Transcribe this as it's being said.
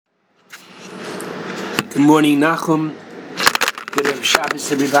Good morning, Nachum. Good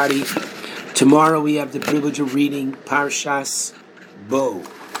Shabbos, everybody. Tomorrow we have the privilege of reading Parshas Bo.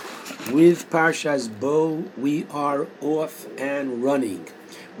 With Parshas Bo, we are off and running.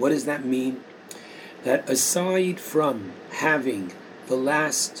 What does that mean? That aside from having the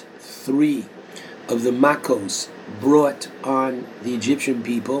last three of the Makos brought on the Egyptian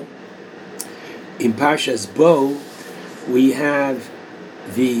people, in Parshas Bo, we have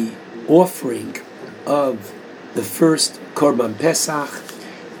the offering of the first Korban Pesach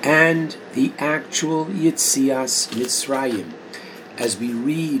and the actual Yitzias Mitzrayim. As we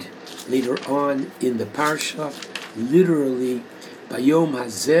read later on in the Parsha, literally, Bayom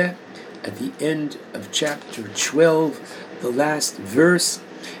Hazeh, at the end of chapter 12, the last verse,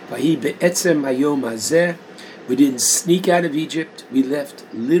 Vahi be'etzem Bayom Hazeh, we didn't sneak out of Egypt, we left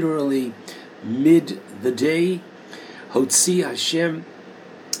literally mid the day. Hotzi Hashem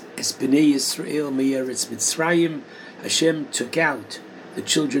es bnei Yisrael me'eretz Mitzrayim. Hashem took out the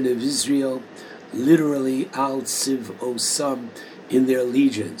children of Israel, literally al tziv osam, in their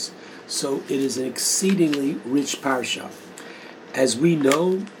legions. So it is an exceedingly rich parsha. As we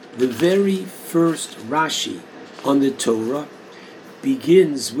know, the very first Rashi on the Torah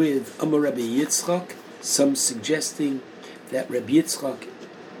begins with Amar Rabbi Yitzchak, some suggesting that Rabbi Yitzchak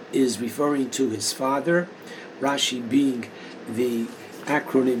is referring to his father, Rashi being the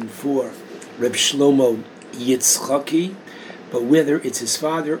acronym for Reb Shlomo Yitzchaki. But whether it's his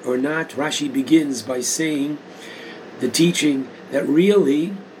father or not, Rashi begins by saying the teaching that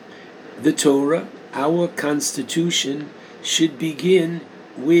really the Torah, our constitution, should begin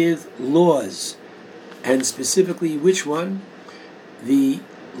with laws. And specifically, which one? The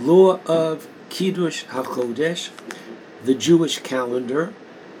law of Kiddush HaChodesh, the Jewish calendar,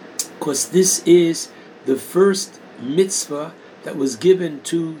 because this is the first mitzvah that was given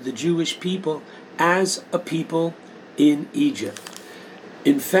to the Jewish people as a people in Egypt.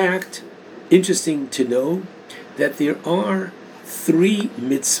 In fact, interesting to know that there are 3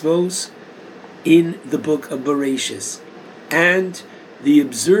 mitzvos in the book of Bereshis, and the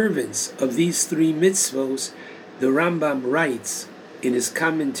observance of these 3 mitzvos, the Rambam writes in his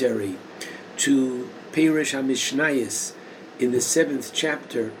commentary to Perush HaMishnayos in the 7th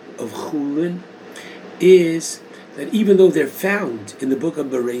chapter of Chulin, is that even though they're found in the book of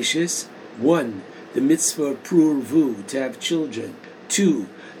Bereshis, 1, the mitzvah of Prurvu, to have children; 2,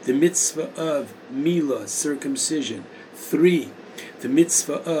 the mitzvah of Milah, circumcision; 3, the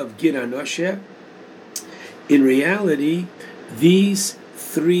mitzvah of Gid HaNosheh. In reality, these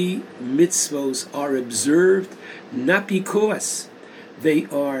 3 mitzvos are observed not because they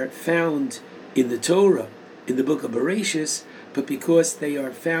are found in the Torah, in the book of Bereshis, but because they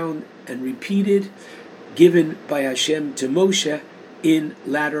are found and repeated, given by Hashem to Moshe in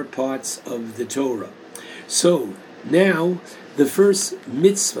latter parts of the Torah. So now the first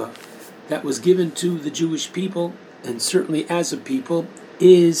mitzvah that was given to the Jewish people, and certainly as a people,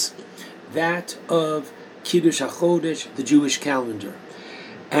 is that of Kiddush HaChodesh, the Jewish calendar.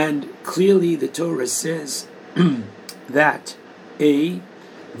 And clearly the Torah says that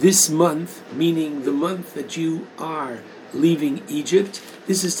this month, meaning the month that you are leaving Egypt,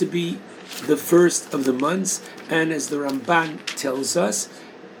 this is to be the first of the months. And as the Ramban tells us,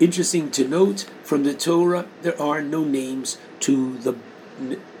 interesting to note, from the Torah there are no names to the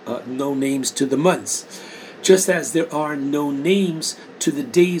months, just as there are no names to the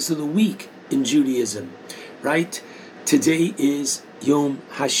days of the week in Judaism. Right? Today is Yom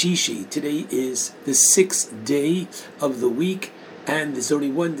Hashishi. Today is the 6th day of the week, and there's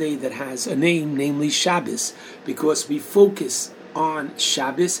only one day that has a name, namely Shabbos, because we focus on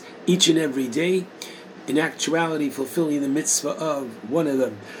Shabbos each and every day, in actuality fulfilling the mitzvah of one of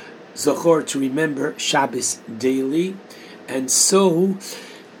them, Zachor, to remember Shabbos daily. And so,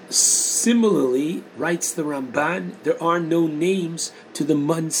 similarly, writes the Ramban, there are no names to the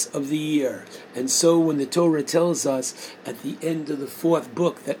months of the year. And so when the Torah tells us at the end of the 4th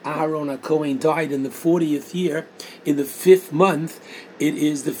book that Aharon HaKohen died in the 40th year, in the 5th month, it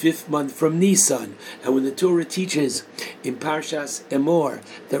is the 5th month from Nisan. And when the Torah teaches in Parshas Emor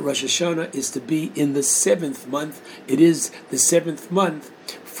that Rosh Hashanah is to be in the 7th month, it is the 7th month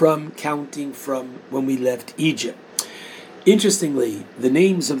from counting from when we left Egypt. Interestingly, the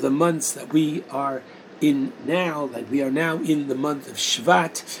names of the months that we are in now, like we are now in the month of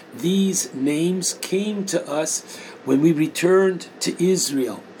Shvat, these names came to us when we returned to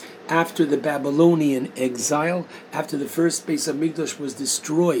Israel after the Babylonian exile, after the first Beis Hamikdash was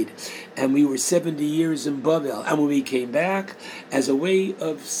destroyed, and we were 70 years in Babel. And when we came back, as a way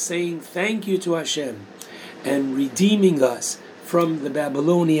of saying thank you to Hashem and redeeming us from the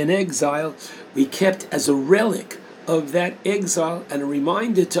Babylonian exile, we kept as a relic of that exile and a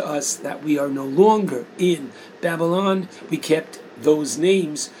reminder to us that we are no longer in Babylon. We kept those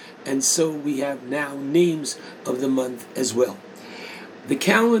names, and so we have now names of the month as well. The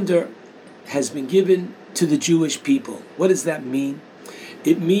calendar has been given to the Jewish people. What does that mean?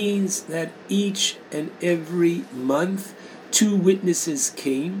 It means that each and every month 2 witnesses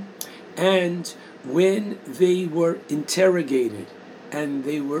came, and when they were interrogated and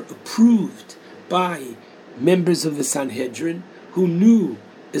they were approved by members of the Sanhedrin who knew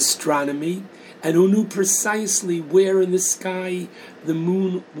astronomy and who knew precisely where in the sky the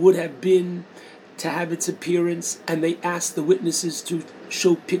moon would have been to have its appearance, and they asked the witnesses to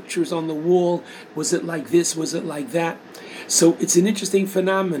show pictures on the wall. Was it like this? Was it like that? So it's an interesting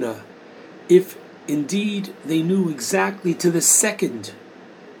phenomena. If indeed they knew exactly to the second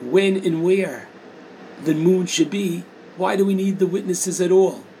when and where the moon should be, why do we need the witnesses at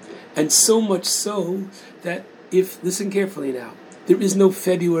all? And so much so that if, listen carefully now, there is no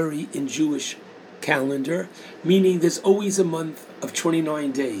February in Jewish calendar, meaning there's always a month of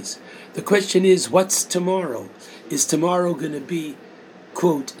 29 days. The question is, what's tomorrow? Is tomorrow going to be,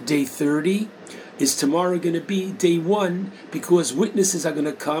 quote, day 30? Is tomorrow going to be day 1 because witnesses are going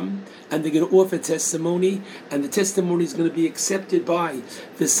to come and they're going to offer testimony, and the testimony is going to be accepted by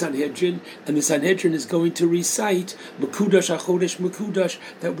the Sanhedrin, and the Sanhedrin is going to recite Mekudash HaChodesh Mekudash,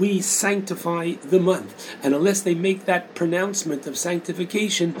 that we sanctify the month. And unless they make that pronouncement of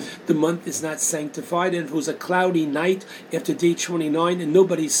sanctification, the month is not sanctified. And if it was a cloudy night after day 29 and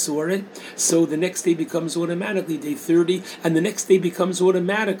nobody saw it, so the next day becomes automatically day 30, and the next day becomes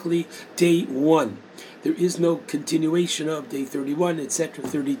automatically day 1. There is no continuation of day 31, etc.,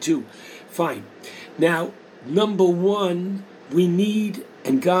 32. Fine. Now, number 1, we need,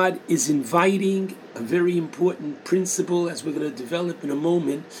 and God is inviting a very important principle, as we're going to develop in a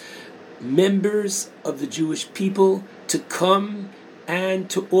moment, members of the Jewish people to come and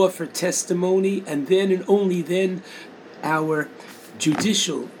to offer testimony, and then and only then our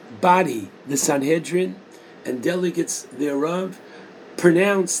judicial body, the Sanhedrin, and delegates thereof,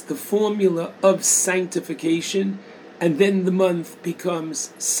 pronounce the formula of sanctification, and then the month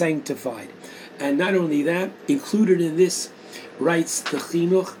becomes sanctified. And not only that, included in this, writes the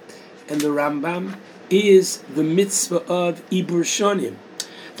Chinuch and the Rambam, is the mitzvah of Ibur Shonim,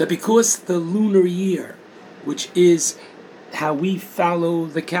 that because the lunar year, which is how we follow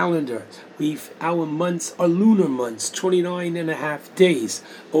the calendar, our months are lunar months, 29 and a half days.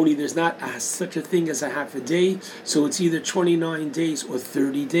 Only there's not such a thing as a half a day, so it's either 29 days or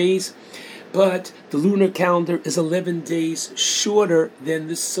 30 days. But the lunar calendar is 11 days shorter than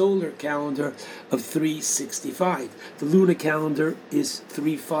the solar calendar of 365. The lunar calendar is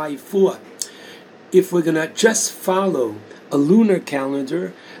 354. If we're going to just follow a lunar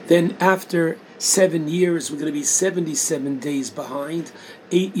calendar, then after 7 years, we're going to be 77 days behind.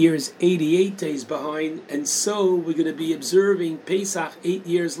 8 years, 88 days behind. And so we're going to be observing Pesach 8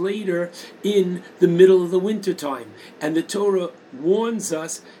 years later in the middle of the winter time. And the Torah warns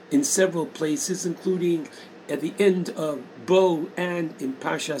us in several places, including at the end of Bo and in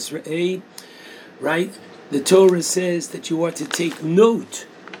Parshas Re'eh, right? The Torah says that you are to take note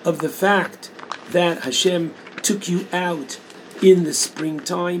of the fact that Hashem took you out in the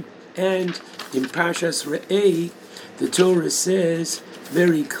springtime. And in Parshas Re'eh, the Torah says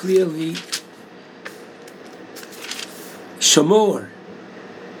very clearly, Shamor,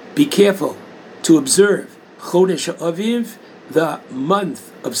 be careful to observe Chodesh Aviv, the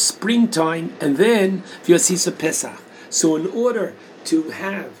month of springtime, and then Vyosisa Pesach. So in order to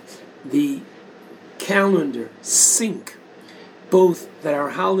have the calendar sync, both that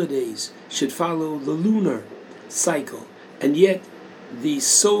our holidays should follow the lunar cycle, and yet the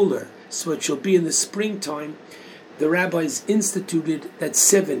solar, so it shall be in the springtime, the rabbis instituted that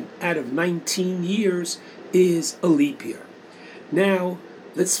 7 out of 19 years is a leap year. Now,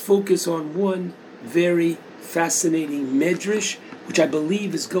 let's focus on one very fascinating medrash, which I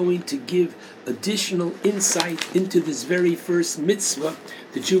believe is going to give additional insight into this very first mitzvah,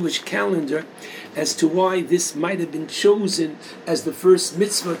 the Jewish calendar, as to why this might have been chosen as the first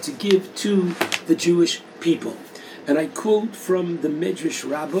mitzvah to give to the Jewish people. And I quote from the Medrash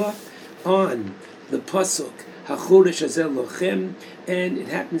Rabbah on the pasuk HaChodesh Hazeh Lochem, and it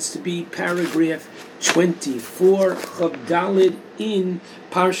happens to be paragraph 24, Chav Daled in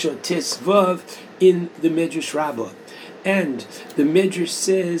Parsha Tesvav in the Medrash Rabbah. And the Medrash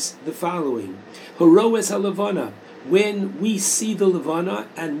says the following: Horoes HaLevana, when we see the Levana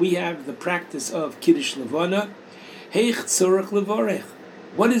and we have the practice of Kiddush Levana, Heich Tzorach Levarech.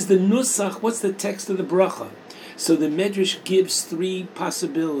 What is the nusach? What's the text of the bracha? So the Medrash gives three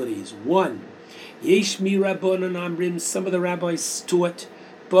possibilities. One, Yesh mi Rabbanan Amrim, some of the rabbis taught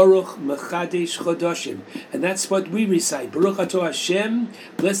Baruch Mechadesh Chodoshim, and that's what we recite. Baruch Ato Hashem,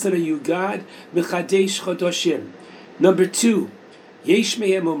 blessed are you God, Mechadesh Chodoshim. Number two, Yesh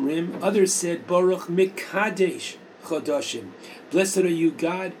mehem Omrim, others said Baruch Mekadesh Chodoshim, blessed are you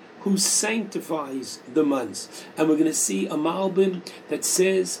God who sanctifies the months. And we're going to see a Malbim that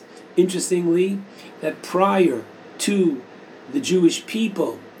says, interestingly, that prior to the Jewish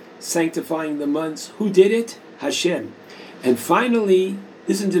people sanctifying the months, who did it? Hashem. And finally,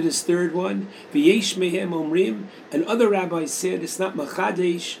 listen to this third one, V'yesh mehem omrim, and other rabbis said it's not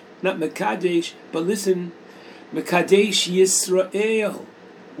Mekadesh, not Mekadesh, but listen, Mekadesh Yisrael.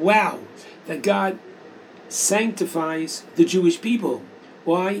 Wow, that God sanctifies the Jewish people.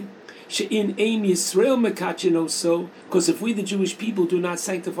 Why? She'in Ein Yisrael Mekachin also, because if we the Jewish people do not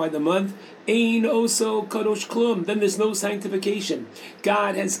sanctify the month, Ein also Kadosh Klum, then there's no sanctification.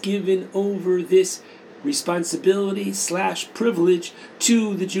 God has given over this responsibility / privilege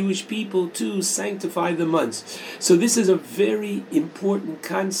to the Jewish people to sanctify the months. So this is a very important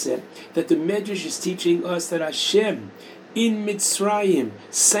concept that the Medrash is teaching us, that Hashem in Mitzrayim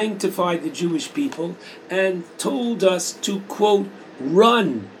sanctified the Jewish people and told us to, quote,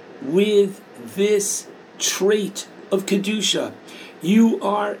 run with this trait of Kedusha. You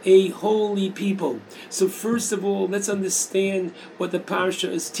are a holy people. So first of all, let's understand what the Parsha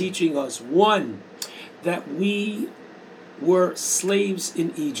is teaching us. One, that we were slaves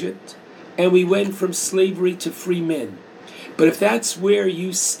in Egypt, and we went from slavery to free men. But if that's where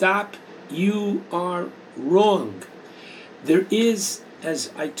you stop, you are wrong. There is,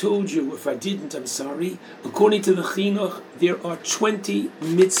 as I told you, if I didn't, I'm sorry, according to the Chinuch, there are 20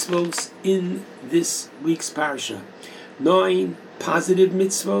 mitzvos in this week's Parsha. 9 positive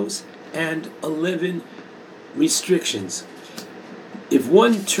mitzvos and 11 restrictions. If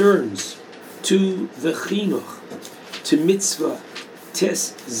one turns to the Chinuch, to mitzvah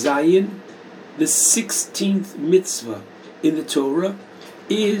Tes Zayin, the 16th mitzvah in the Torah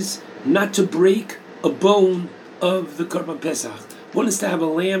is not to break a bone of the Korban Pesach. One is to have a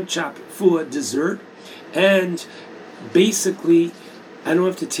lamb chop for dessert, and basically, I don't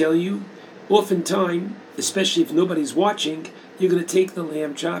have to tell you, oftentimes, especially if nobody's watching, you're going to take the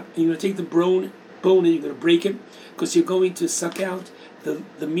lamb chop, and you're going to take the bone and you're going to break it, because you're going to suck out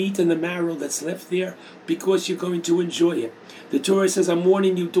the meat and the marrow that's left there, because you're going to enjoy it. The Torah says, I'm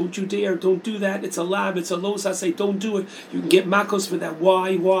warning you, don't you dare, don't do that. It's a lab, it's a los. I say, don't do it. You can get makos for that.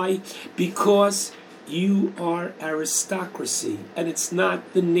 Why? Because you are aristocracy, and it's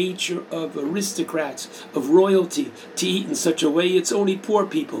not the nature of aristocrats, of royalty, to eat in such a way. It's only poor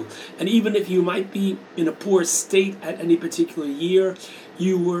people. And even if you might be in a poor state at any particular year,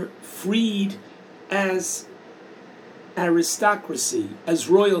 you were freed as aristocracy, as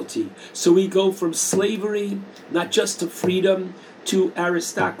royalty. So we go from slavery, not just to freedom, to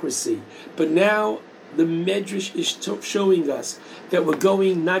aristocracy. But now the Medrash is showing us that we're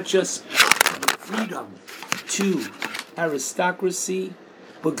going not just freedom to aristocracy,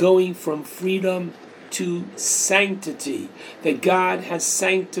 but going from freedom to sanctity, that God has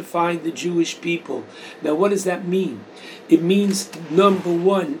sanctified the Jewish people. Now what does that mean? It means, number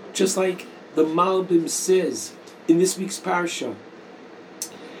one, just like the Malbim says in this week's Parsha,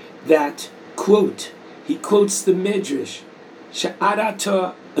 that, quote, he quotes the Medrash,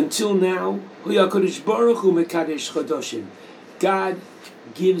 Sha'arata, until now, Hu HaKadosh Baruch Hu Mekadesh Chodoshim. God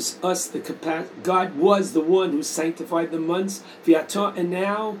gives us the capacity. God was the one who sanctified the months. And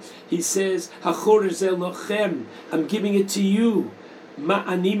now he says, Hachor zel lochem, I'm giving it to you.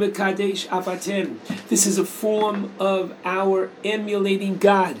 Ma'ani mekadesh avatem. This is a form of our emulating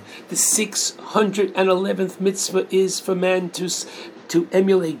God. The 611th mitzvah is for man to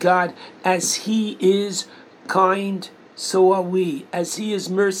emulate God. As he is kind, so are we. As he is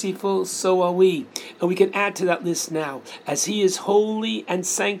merciful, so are we. And we can add to that list now. As he is holy and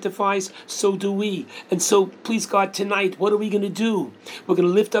sanctifies, so do we. And so, please God, tonight, what are we going to do? We're going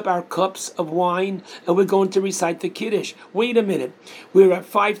to lift up our cups of wine, and we're going to recite the Kiddush. Wait a minute. We're at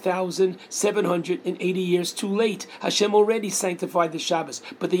 5,780 years too late. Hashem already sanctified the Shabbos.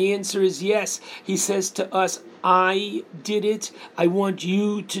 But the answer is yes. He says to us, I did it. I want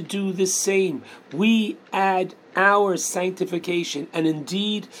you to do the same. We add our sanctification. And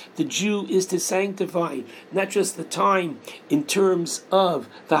indeed, the Jew is to sanctify not just the time in terms of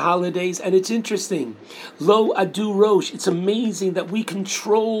the holidays. And it's interesting, Lo Adu Rosh, it's amazing that we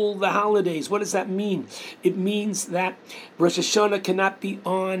control the holidays. What does that mean? It means that Rosh Hashanah cannot be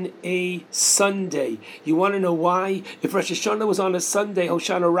on a Sunday. You want to know why? If Rosh Hashanah was on a Sunday,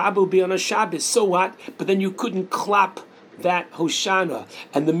 Hoshana Rabbah would be on a Shabbos. So what? But then you couldn't clap that Hoshana,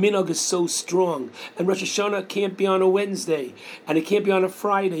 and the minhag is so strong. And Rosh Hashanah can't be on a Wednesday, and it can't be on a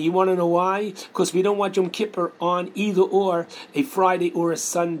Friday. You want to know why? Because we don't want Yom Kippur on either or a Friday or a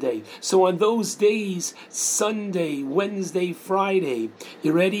Sunday. So on those days, Sunday, Wednesday, Friday,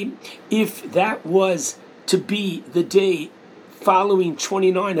 you ready? If that was to be the day following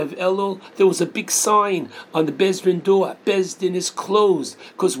 29 of Elul, there was a big sign on the Bezdin door. Bezdin is closed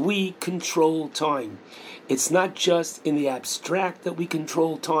because we control time. It's not just in the abstract that we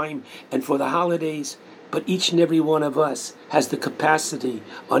control time and for the holidays, but each and every one of us has the capacity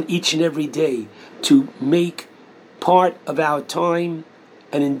on each and every day to make part of our time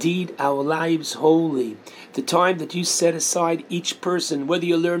and indeed our lives holy. The time that you set aside, each person, whether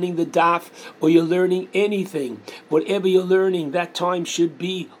you're learning the daf or you're learning anything, whatever you're learning, that time should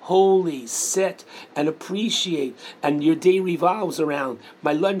be holy, set, and appreciate. And your day revolves around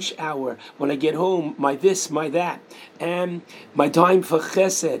my lunch hour, when I get home, my this, my that, and my time for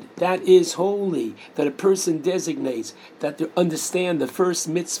chesed. That is holy, that a person designates, that they understand the first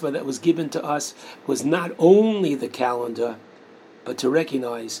mitzvah that was given to us was not only the calendar, but to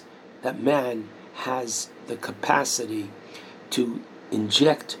recognize that man has the capacity to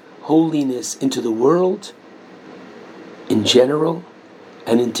inject holiness into the world in general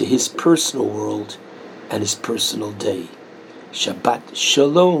and into his personal world and his personal day. Shabbat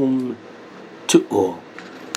Shalom to all.